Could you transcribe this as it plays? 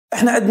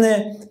احنا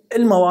عندنا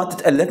المواد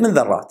تتألف من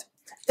ذرات.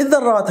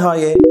 الذرات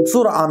هاي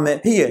بصورة عامة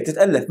هي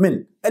تتألف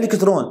من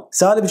الكترون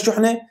سالب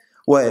الشحنة،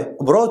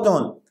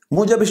 وبروتون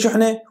موجب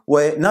الشحنة،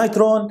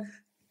 ونيترون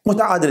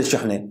متعادل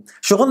الشحنة.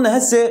 شغلنا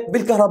هسه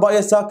بالكهربائية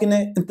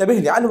الساكنة انتبه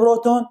لي على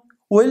البروتون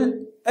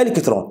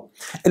والالكترون.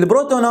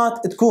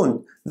 البروتونات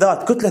تكون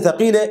ذات كتلة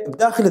ثقيلة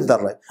بداخل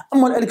الذرة،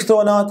 اما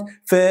الالكترونات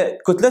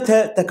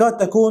فكتلتها تكاد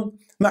تكون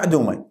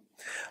معدومة.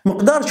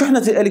 مقدار شحنة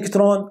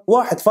الالكترون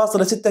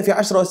 1.6 في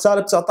 10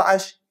 السالب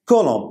 19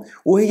 كولوم،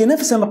 وهي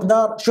نفسها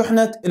مقدار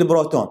شحنة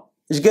البروتون.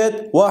 ايش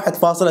قد؟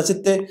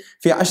 1.6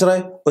 في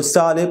 10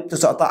 السالب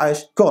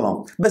 19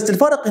 كولوم. بس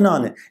الفرق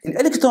هنا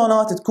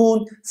الالكترونات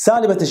تكون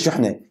سالبة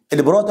الشحنة،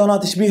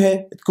 البروتونات ايش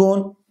بيها؟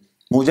 تكون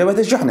موجبة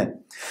الشحنة.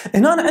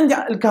 هنا عندي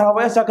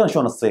الكهربائية ساكنة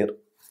شلون تصير؟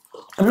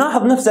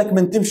 ملاحظ نفسك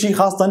من تمشي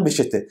خاصة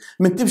بالشتاء،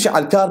 من تمشي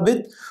على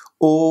الكاربت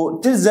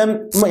وتلزم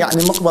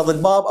يعني مقبض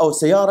الباب او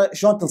السياره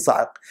شلون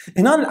تنصعق.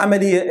 هنا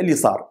العمليه اللي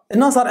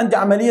هنا صار عندي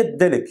عمليه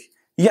دلك،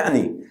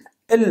 يعني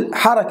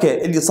الحركه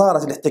اللي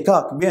صارت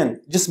الاحتكاك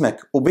بين جسمك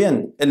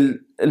وبين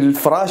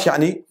الفراش،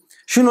 يعني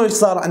شنو اللي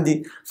صار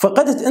عندي؟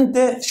 فقدت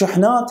انت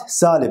شحنات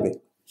سالبه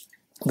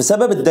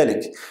بسبب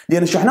الدلك،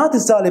 لان الشحنات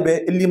السالبه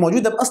اللي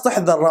موجوده باسطح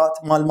الذرات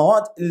مال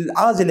المواد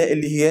العازله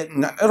اللي هي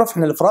نعرف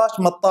احنا الفراش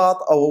مطاط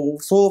او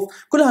صوف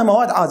كلها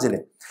مواد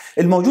عازله.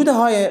 الموجوده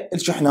هاي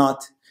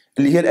الشحنات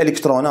اللي هي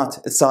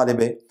الالكترونات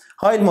السالبه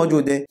هاي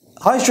الموجوده،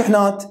 هاي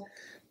الشحنات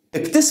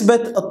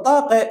اكتسبت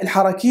الطاقه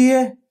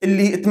الحركيه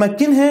اللي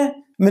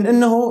تمكنها من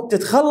انه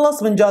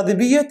تتخلص من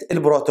جاذبيه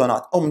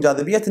البروتونات او من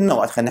جاذبيه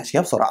النواة. خلينا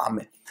نحكيها بصوره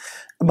عامه.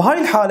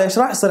 بهاي الحاله ايش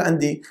راح يصير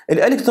عندي؟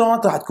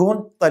 الالكترونات راح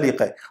تكون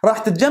طليقه، راح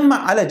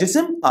تتجمع على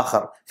جسم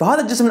اخر،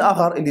 فهذا الجسم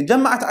الاخر اللي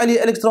تجمعت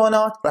عليه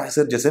الكترونات راح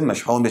يصير جسم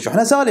مشحون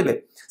بشحنه سالبه.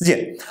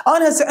 زين،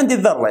 انا هسه عندي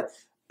الذره.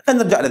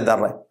 خلينا نرجع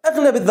للذرة.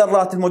 أغلب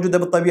الذرات الموجودة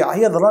بالطبيعة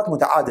هي ذرات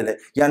متعادلة،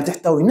 يعني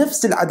تحتوي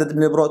نفس العدد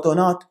من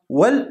البروتونات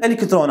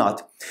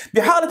والإلكترونات.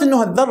 بحالة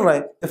أنه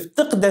الذرة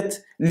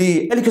افتقدت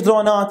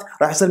للإلكترونات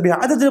راح يصير بها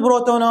عدد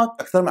البروتونات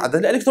أكثر من عدد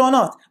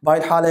الإلكترونات. بهاي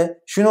الحالة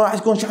شنو راح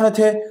تكون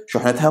شحنتها؟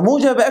 شحنتها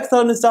موجبة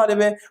أكثر من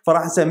السالبة،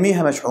 فراح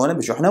نسميها مشحونة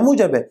بشحنة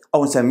موجبة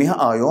أو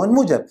نسميها آيون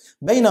موجب.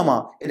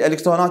 بينما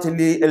الإلكترونات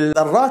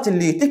الذرات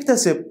اللي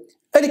تكتسب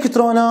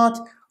إلكترونات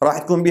راح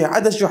تكون بها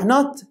عدد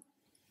شحنات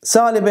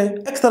سالبة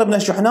أكثر من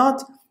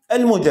الشحنات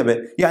الموجبة،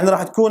 يعني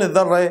راح تكون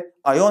الذرة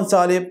آيون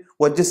سالب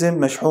والجسم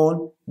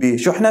مشحون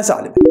بشحنة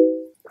سالبة.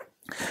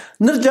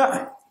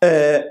 نرجع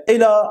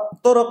إلى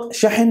طرق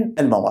شحن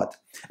المواد.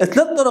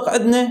 3 طرق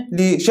عندنا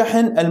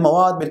لشحن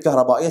المواد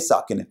بالكهربائية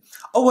الساكنة.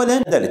 أولا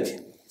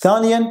الدلك،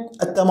 ثانيا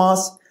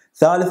التماس،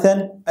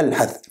 ثالثا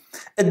الحث.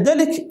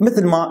 الدلك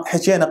مثل ما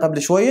حكينا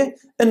قبل شوية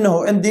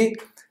أنه عندي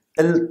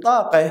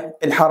الطاقة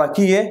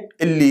الحركية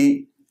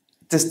اللي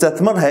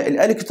تستثمرها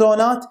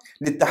الالكترونات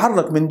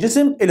للتحرك من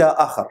جسم الى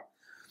اخر،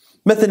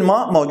 مثل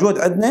ما موجود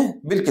عندنا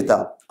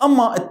بالكتاب.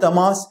 اما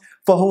التماس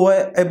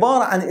فهو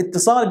عباره عن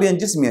اتصال بين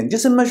جسمين،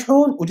 جسم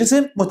مشحون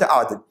وجسم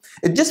متعادل.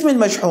 الجسم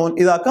المشحون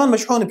اذا كان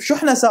مشحون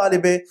بشحنه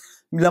سالبه،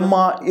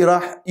 لما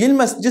راح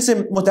يلمس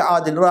جسم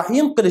متعادل راح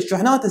ينقل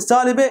الشحنات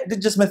السالبه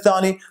للجسم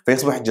الثاني،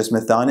 فيصبح الجسم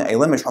الثاني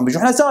ايضا مشحون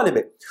بشحنه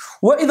سالبه.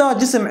 واذا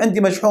جسم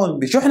عندي مشحون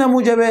بشحنه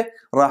موجبه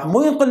راح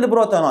مو ينقل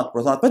البروتونات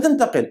ما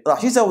تنتقل،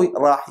 راح يسوي؟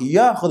 راح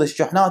ياخذ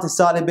الشحنات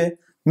السالبه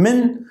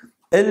من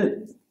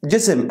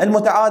الجسم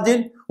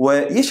المتعادل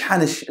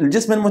ويشحن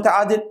الجسم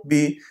المتعادل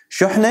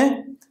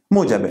بشحنه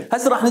موجبه.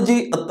 هسه راح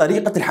نجي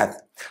لطريقه الحث.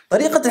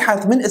 طريقه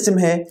الحث من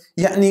اسمها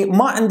يعني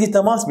ما عندي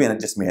تماس بين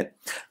الجسمين.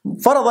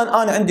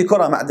 فرضا انا عندي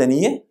كره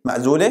معدنيه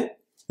معزوله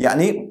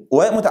يعني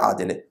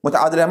ومتعادله،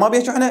 متعادله ما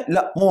بيها شحنه؟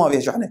 لا، مو ما بيها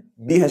شحنه،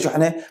 بيها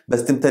شحنه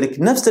بس تمتلك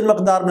نفس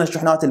المقدار من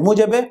الشحنات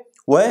الموجبه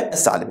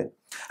والسالبه.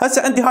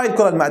 هسه عندي هاي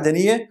الكره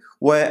المعدنيه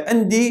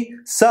وعندي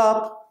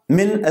ساق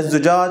من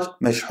الزجاج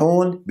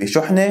مشحون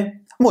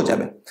بشحنه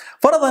موجبه.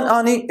 فرضا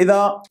اني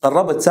اذا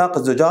قربت ساق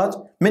الزجاج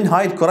من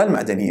هاي الكره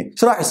المعدنيه،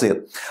 ايش راح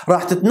يصير؟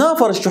 راح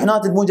تتنافر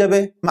الشحنات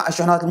الموجبه مع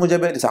الشحنات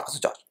الموجبه لساق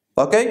الزجاج،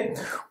 اوكي؟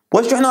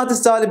 والشحنات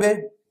السالبه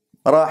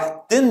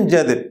راح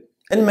تنجذب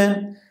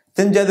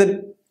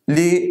تنجذب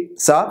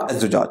لساق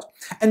الزجاج.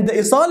 عند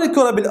ايصال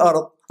الكره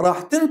بالارض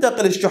راح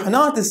تنتقل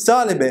الشحنات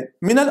السالبه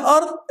من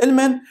الارض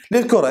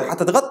للكره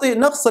حتى تغطي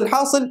نقص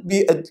الحاصل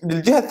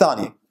بالجهه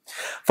الثانيه.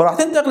 فراح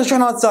تنتقل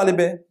الشحنات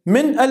السالبه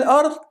من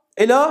الارض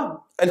الى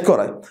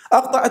الكره،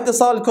 اقطع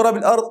اتصال الكره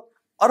بالارض،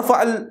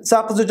 ارفع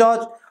ساق الزجاج،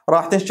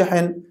 راح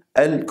تنشحن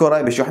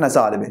الكره بشحنه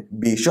سالبه،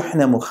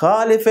 بشحنه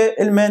مخالفه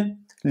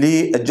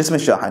للجسم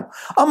الشاحن.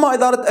 اما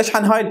اذا اردت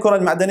اشحن هاي الكره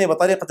المعدنيه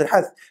بطريقه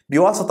الحث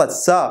بواسطه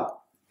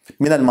ساق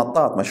من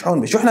المطاط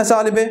مشحون بشحنه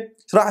سالبه،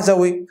 ايش راح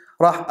اسوي؟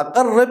 راح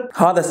اقرب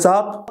هذا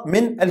الساق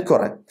من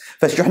الكره،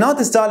 فالشحنات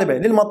السالبه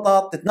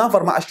للمطاط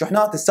تتنافر مع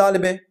الشحنات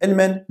السالبه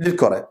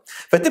للكره،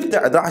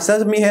 فتبتعد. راح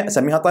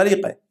اسميها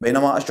طريقه،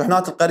 بينما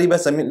الشحنات القريبه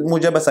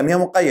الموجبه اسميها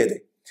مقيده.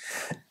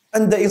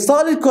 عند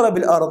ايصال الكره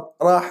بالارض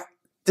راح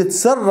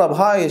تتسرب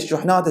هاي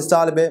الشحنات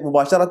السالبه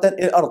مباشره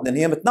الى الارض، لان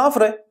هي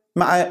متنافره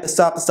مع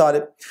الساق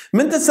السالب.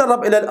 من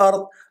تتسرب الى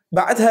الارض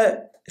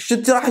بعدها شو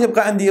راح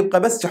يبقى عندي؟ يبقى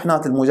بس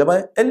شحنات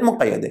الموجبة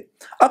المقيدة.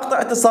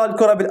 اقطع اتصال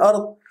الكرة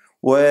بالارض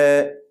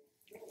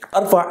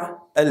وارفع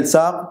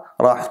الساق،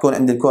 راح تكون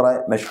عندي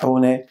الكرة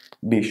مشحونة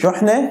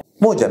بشحنة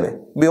موجبة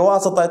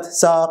بواسطة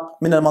ساق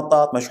من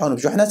المطاط مشحون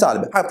بشحنة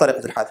سالبة. هاي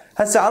طريقة الحث.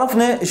 هسه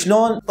عرفنا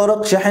شلون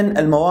طرق شحن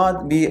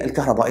المواد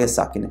بالكهربائية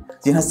الساكنة.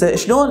 زين هسه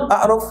شلون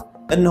اعرف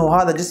انه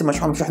هذا الجسم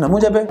مشحون بشحنة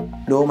موجبة،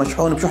 لو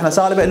مشحون بشحنة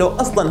سالبة، لو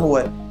اصلا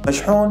هو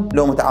مشحون،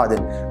 لو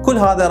متعادل؟ كل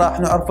هذا راح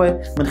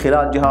نعرفه من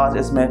خلال جهاز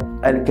اسمه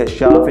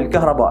الكشاف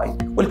الكهربائي،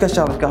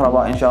 والكشاف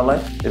الكهربائي ان شاء الله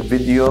في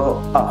فيديو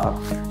اخر.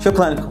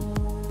 شكرا لكم.